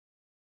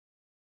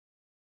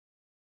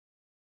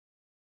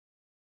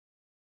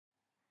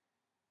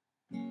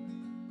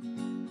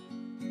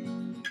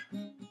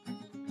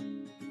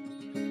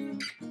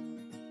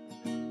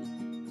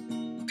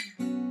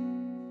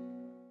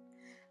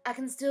I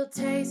can still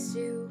taste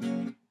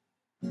you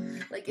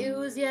like it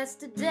was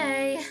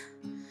yesterday.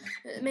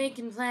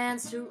 Making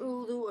plans to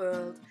rule the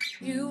world.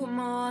 You are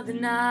more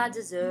than I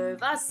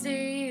deserve. I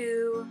see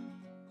you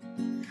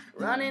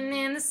running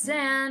in the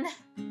sand,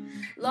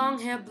 long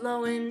hair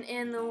blowing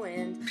in the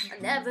wind. I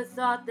never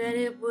thought that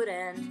it would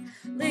end.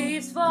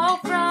 Leaves fall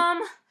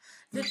from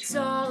the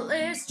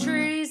tallest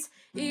trees,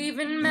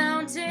 even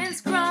mountains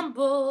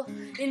crumble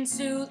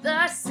into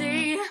the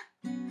sea.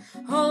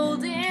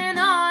 Holding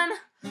on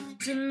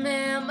to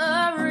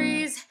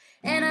memories,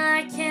 and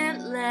I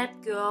can't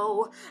let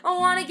go. I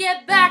wanna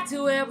get back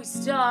to where we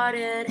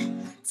started,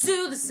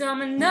 to the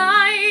summer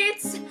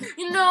nights.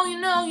 You know,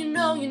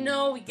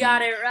 we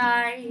got it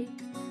right.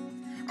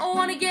 I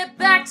wanna get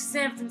back to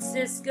San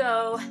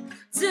Francisco,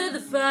 to the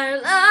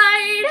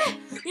firelight.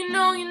 You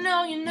know,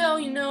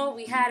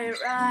 we had it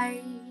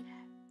right.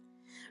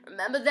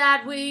 Remember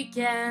that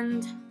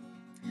weekend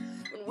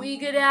when we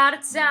got out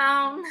of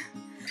town,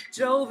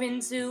 drove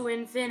into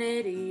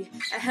infinity.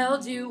 I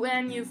held you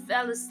when you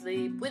fell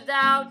asleep.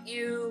 Without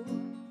you,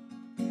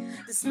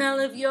 the smell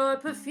of your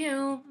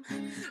perfume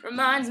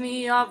reminds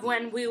me of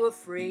when we were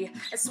free.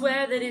 I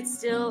swear that it's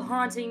still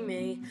haunting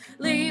me.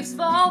 Leaves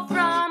fall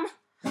from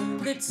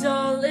the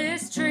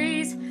tallest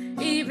trees,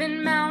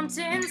 even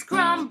mountains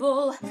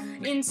crumble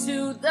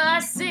into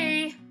the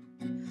sea.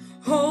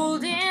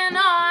 Holding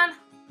on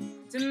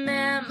to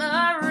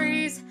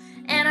memories,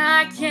 and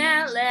I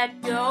can't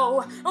let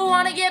go. I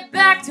wanna get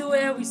back to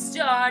where we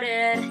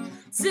started,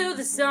 to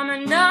the summer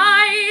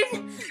night.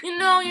 You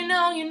know,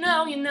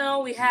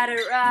 we had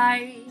it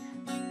right.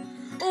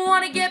 I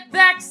wanna get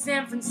back to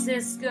San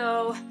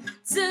Francisco,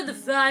 to the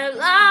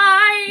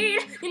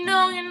firelight. You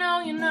know,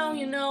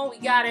 we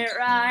got it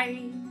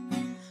right.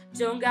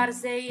 Don't gotta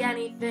say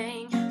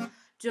anything,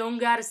 don't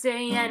gotta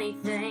say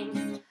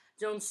anything.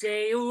 Don't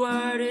say a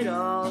word at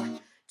all,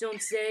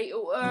 don't say a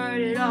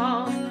word at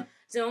all.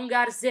 Don't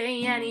gotta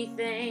say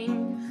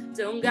anything,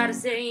 don't gotta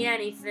say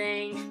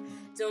anything.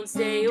 Don't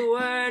say a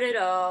word at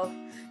all,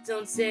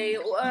 don't say a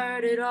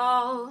word at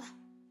all.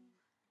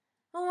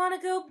 I wanna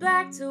go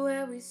back to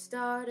where we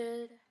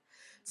started,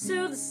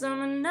 to the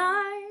summer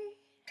night.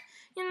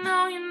 You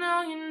know,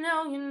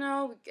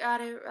 we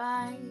got it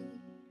right.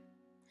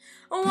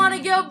 I wanna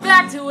go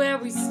back to where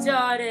we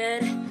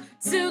started,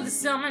 to the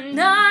summer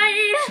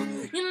night.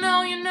 You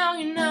know,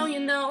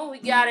 we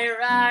got it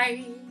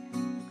right.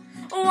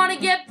 I wanna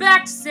get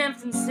back to San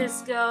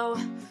Francisco,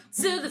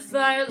 to the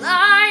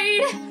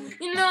firelight.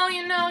 You know,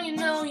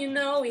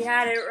 we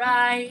had it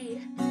right.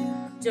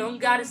 Don't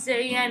gotta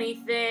say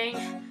anything,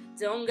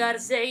 don't gotta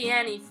say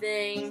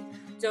anything.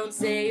 Don't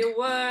say a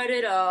word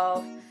at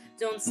all,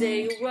 don't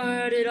say a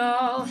word at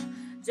all.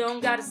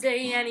 Don't gotta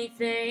say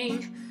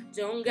anything,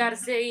 don't gotta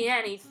say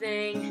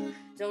anything.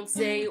 Don't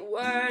say a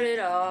word at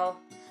all,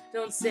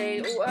 don't say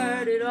a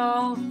word at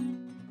all.